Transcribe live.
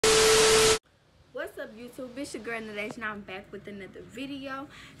YouTube? It's your girl nadajaaa, and I'm back with another video.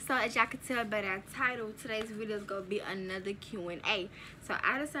 So as y'all can tell by that title, today's video is gonna be another Q&A. So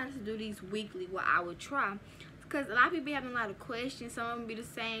I decided to do these weekly, what I would try, because a lot of people be having a lot of questions. Some of them be the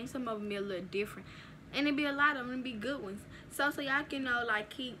same, some of them be a little different, and it be a lot of them be good ones. So y'all can know,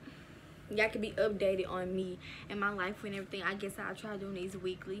 like, y'all can be updated on me and my life and everything. I guess I'll try doing these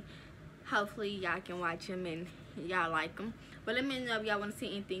weekly. Hopefully y'all can watch them and y'all like them. But let me know if y'all want to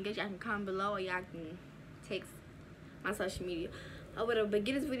see anything. Y'all can comment below, or y'all can text my social media or whatever. But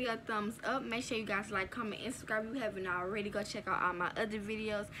give this video a thumbs up. Make sure you guys like, comment, and subscribe if you haven't already. Go check out all my other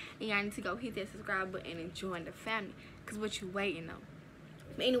videos, and y'all need to go hit that subscribe button and join the family, because what you waiting on.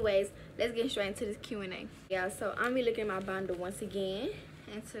 But anyways, let's get straight into this Q&A. Yeah, so I'm be looking at my bundle once again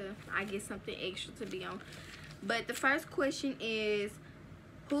until I get something extra to be on. But the first question is,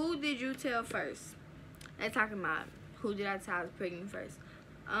 who did you tell first? They're talking about who did I tell I was pregnant first.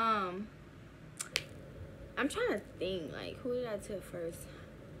 I'm trying to think, like, who did I tell first?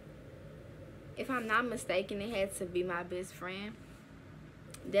 If I'm not mistaken, it had to be my best friend.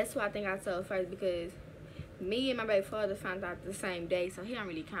 That's who I think I told first, because me and my baby father found out the same day, so he don't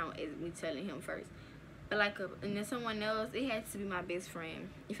really count as me telling him first. But like, and then someone else, it had to be my best friend,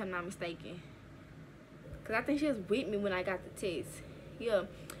 if I'm not mistaken, because I think she was with me when I got the text. Yeah,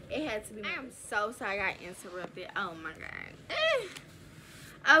 it had to be. I am so sorry I got interrupted. Oh my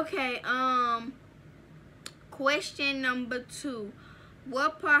god. Okay, question number 2.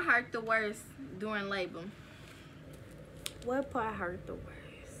 What part hurt the worst during labor? What part hurt the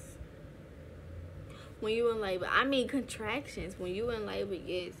worst? When you in labor, I mean contractions. When you in labor,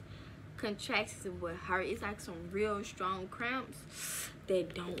 yes, contractions would hurt. It's like some real strong cramps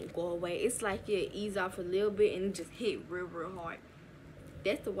that don't go away. It's like you ease off a little bit and it just hit real hard.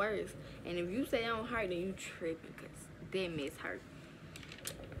 That's the worst. And if you say it don't hurt, then you tripping, because that mess hurt.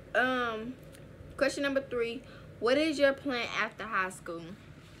 Question number 3. What is your plan after high school?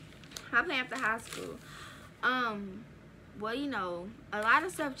 My plan after high school. Well, you know, a lot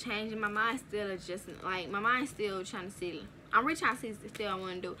of stuff changing. My mind's still adjusting. Like, my mind's still trying to see. I'm really trying to see still I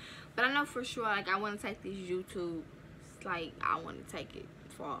want to do. But I know for sure, like, I want to take this YouTube. Like, I want to take it.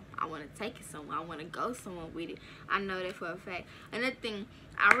 I want to take it somewhere. I want to go somewhere with it. I know that for a fact. Another thing,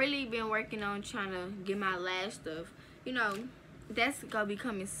 I really been working on trying to get my lash stuff. You know, that's gonna be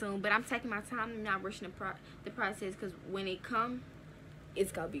coming soon. But I'm taking my time. I'm not rushing the process, because when it come,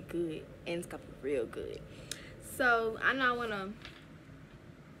 it's gonna be good, and it's gonna be real good. So I know I wanna.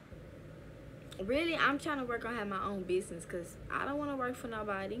 Really, I'm trying to work on having my own business, because I don't want to work for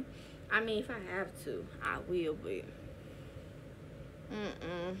nobody. I mean, if I have to, I will, but.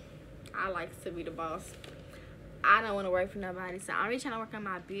 I like to be the boss. I don't want to work for nobody, so I'm really trying to work on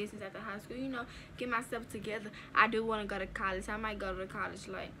my business after high school. You know, get myself together. I do want to go to college. I might go to college,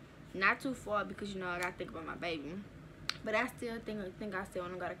 like, not too far, because, you know, I got to think about my baby. But I still think I still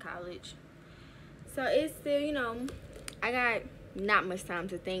want to go to college. So it's still, you know, I got not much time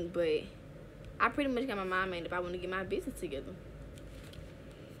to think, but I pretty much got my mind made up. I want to get my business together.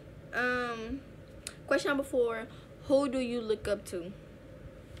 Question number 4. Who do you look up to?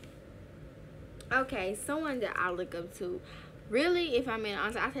 Okay, someone that I look up to. Really, if I'm being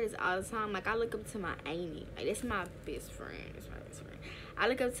honest, I say this all the time. Like, I look up to my auntie. Like, that's my best friend. That's my best friend. I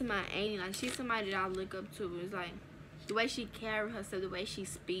look up to my auntie. Like, she's somebody that I look up to. It's like the way she carry herself, the way she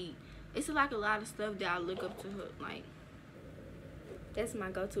speak. It's like a lot of stuff that I look up to her. Like, that's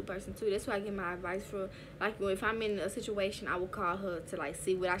my go-to person too. That's why I get my advice for. Like, if I'm in a situation, I will call her to, like,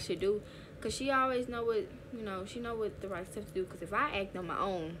 see what I should do. Because she always know what, you know, she know what the right stuff to do. Because if I act on my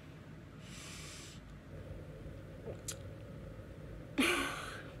own,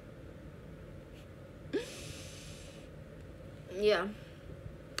 yeah.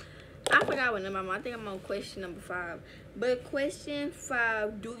 I forgot what number I'm on. I think I'm on question number 5. But question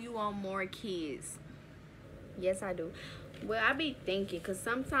 5, do you want more kids? Yes, I do. Well, I be thinking, because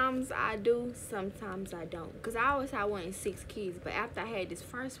sometimes I do, sometimes I don't. Because I always had 1 and 6 kids. But after I had this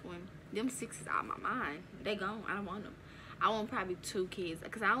first one, them 6 is out of my mind. They gone. I don't want them. I want probably 2 kids,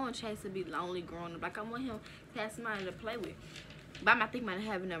 because I don't want Chase to be lonely growing up. Like, I want him to have somebody to play with. But I'm not thinking about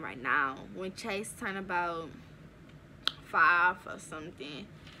having them right now. When Chase turn about 5 or something,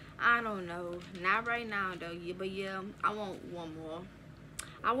 I don't know. Not right now though. Yeah, but yeah, I want 1 more.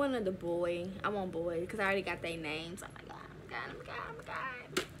 I want another boy. I want boys, because I already got their names. Oh my god, oh my god, oh my god, oh my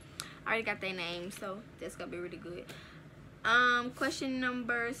god. I already got their names, so that's gonna be really good. Question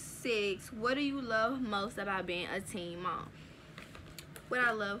number 6. What do you love most about being a teen mom? What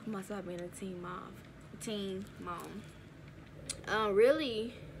I love most about being a teen mom.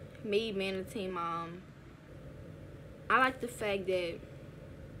 Really, me being a teen mom, I like the fact that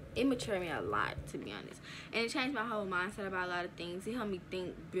it matured me a lot, to be honest, and it changed my whole mindset about a lot of things. It helped me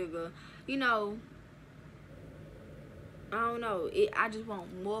think bigger, you know. I don't know, I just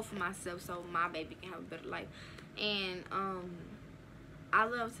want more for myself so my baby can have a better life. And I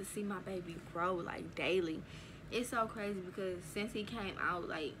love to see my baby grow, like, daily. It's so crazy because since he came out,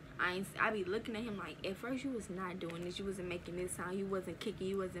 like, I be looking at him like, at first you was not doing this, you wasn't making this sound, you wasn't kicking,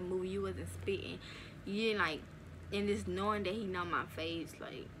 you wasn't moving, you wasn't spitting, you didn't, like, and just knowing that he know my face,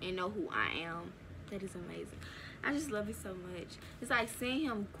 like, and know who I am, that is amazing. I just love it so much. It's like seeing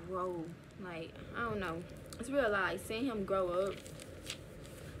him grow, like, I don't know, it's real, like, seeing him grow up.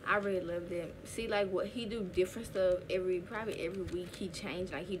 I really love it. See, like, what he do different stuff probably every week. He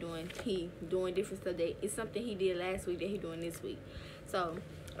changed, like, he doing different stuff. That it's something he did last week that he doing this week. So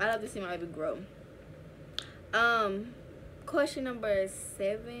I love to see my baby grow. Question number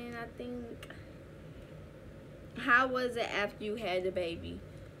 7, I think. How was it after you had the baby?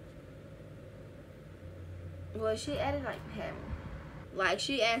 Well, she added, like, heaven. Like,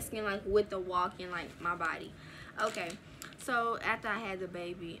 she asking, like, with the walking, like, my body. Okay. So after I had the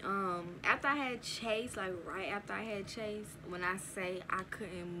baby, after I had Chase, like right after I had Chase, when I say I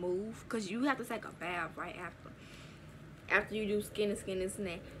couldn't move, cause you have to take a bath right after you do skin to skin and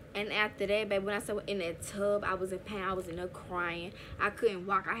snap. And after that, baby, when I said in that tub, I was in pain, I was in there crying, I couldn't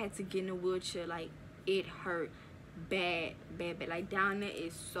walk, I had to get in a wheelchair. Like, it hurt bad. Like, down there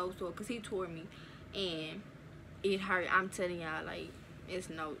is so sore, cause he tore me, and it hurt. I'm telling y'all, like, it's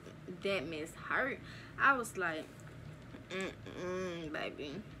no, that mess hurt. I was like,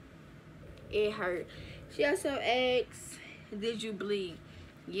 baby, it hurt. She also asks, did you bleed?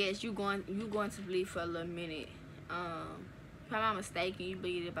 Yes, you going to bleed for a little minute. If I'm not mistaken, you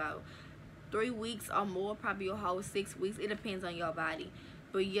bleed about 3 weeks or more, probably a whole 6 weeks. It depends on your body,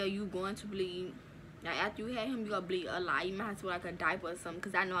 but yeah, you going to bleed. Now after you had him, you gonna bleed a lot. You might have to wear like a diaper or something,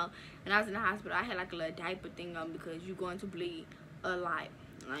 because I know when I was in the hospital, I had like a little diaper thing on, because you're going to bleed a lot.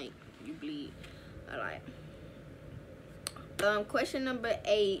 Like, you bleed a lot. Question number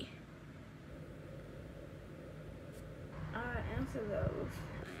 8. I answered those.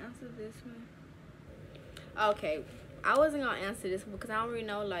 I answered this one. Okay, I wasn't gonna answer this one because I don't really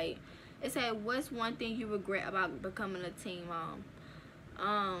know. Like, it said, what's one thing you regret about becoming a teen mom?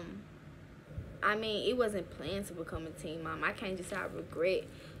 I mean, it wasn't planned to become a teen mom. I can't just say I regret.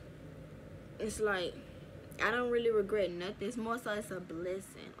 It's like, I don't really regret nothing. It's more so it's a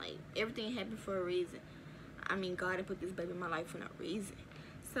blessing. Like, everything happened for a reason. I mean, God had put this baby in my life for no reason.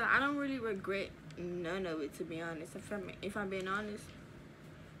 So I don't really regret none of it, to be honest. If I'm being honest,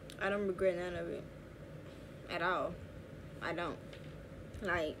 I don't regret none of it at all. I don't.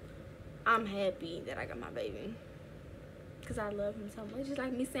 Like, I'm happy that I got my baby, because I love him so much. Just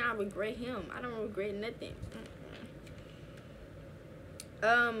like me saying I regret him. I don't regret nothing.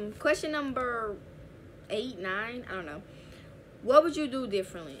 Question number 8, 9, I don't know. What would you do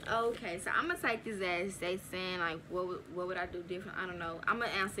differently? Okay, so I'm gonna take this as they saying, like, what would I do different? I don't know. I'm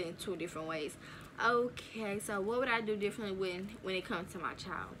gonna answer in 2 different ways. Okay, so what would I do differently when it comes to my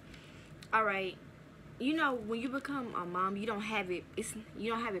child? All right, you know, when you become a mom, you don't have it.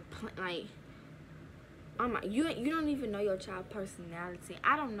 Like, you don't even know your child's personality.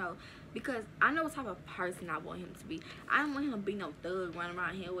 I don't know, because I know what type of person I want him to be. I don't want him to be no thug running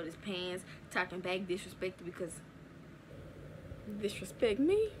around here with his pants talking back, disrespected, because disrespect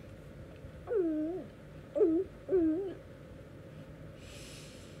me.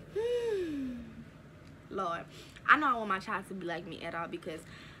 Lord, I know I want my child to be like me at all, because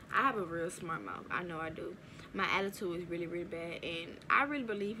I have a real smart mouth. I know I do. My attitude is really, really bad, and I really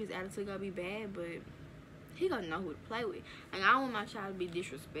believe his attitude gonna be bad, but he gonna know who to play with. Like, I don't want my child to be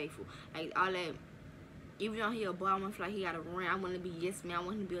disrespectful. Like, all that. Even though he a boy, I want to feel like he got a ring. I want to be yes man. I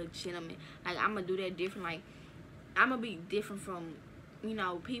want him to be a gentleman. Like, I'm gonna do that different. Like, I'm gonna be different from, you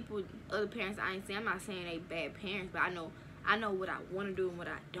know, people, other parents. I ain't saying, I'm not saying they bad parents, but I know what I want to do and what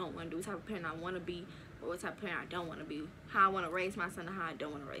I don't want to do. What type of parent I want to be, or what type of parent I don't want to be. How I want to raise my son and how I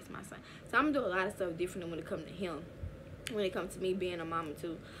don't want to raise my son. So I'm gonna do a lot of stuff different when it comes to him. When it comes to me being a mama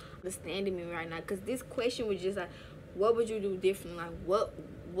too. Understanding me right now, because this question was just like, what would you do differently? Like, what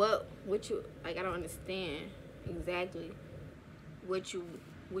you, like, I don't understand exactly what you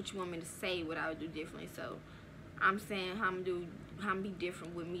want me to say, what I would do differently. So I'm saying how I'm gonna be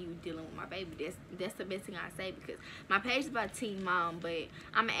different with me dealing with my baby. That's the best thing I say, because my page is about teen mom, but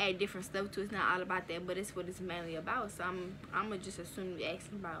I'm gonna add different stuff to it. It's not all about that, but it's what it's mainly about. So I'm gonna just assume you're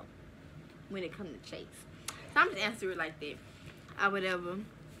asking about when it comes to Chase. So I'm just answering it like that, or whatever.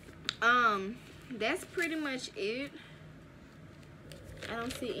 That's pretty much it. I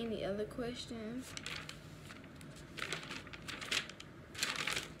don't see any other questions.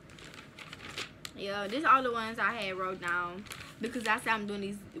 Yeah, these are the ones I had wrote down because I said I'm doing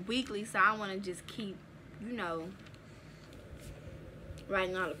these weekly, so I want to just keep, you know,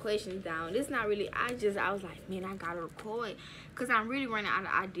 writing all the questions down. This not really, I was like, man, I gotta record because I'm really running out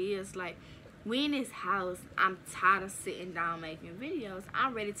of ideas. Like, we in this house, I'm tired of sitting down making videos.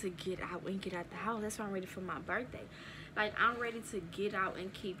 I'm ready to get out and get out the house. That's why I'm ready for my birthday. Like, I'm ready to get out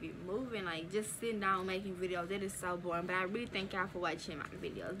and keep it moving. Like, just sitting down making videos, that is so boring. But I really thank y'all for watching my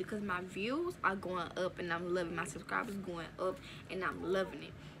videos because my views are going up and I'm loving. My subscribers going up and I'm loving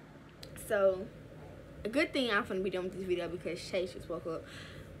it. So a good thing I'm finna be done with this video because Shay just woke up.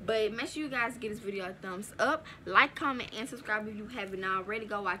 But make sure you guys give this video a thumbs up, like, comment, and subscribe if you haven't already.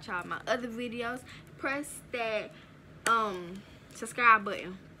 Go watch all my other videos. Press that subscribe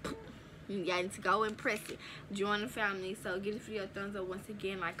button. You guys need to go and press it. Join the family. So give this video a thumbs up once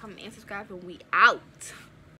again, like, comment, and subscribe, and we out.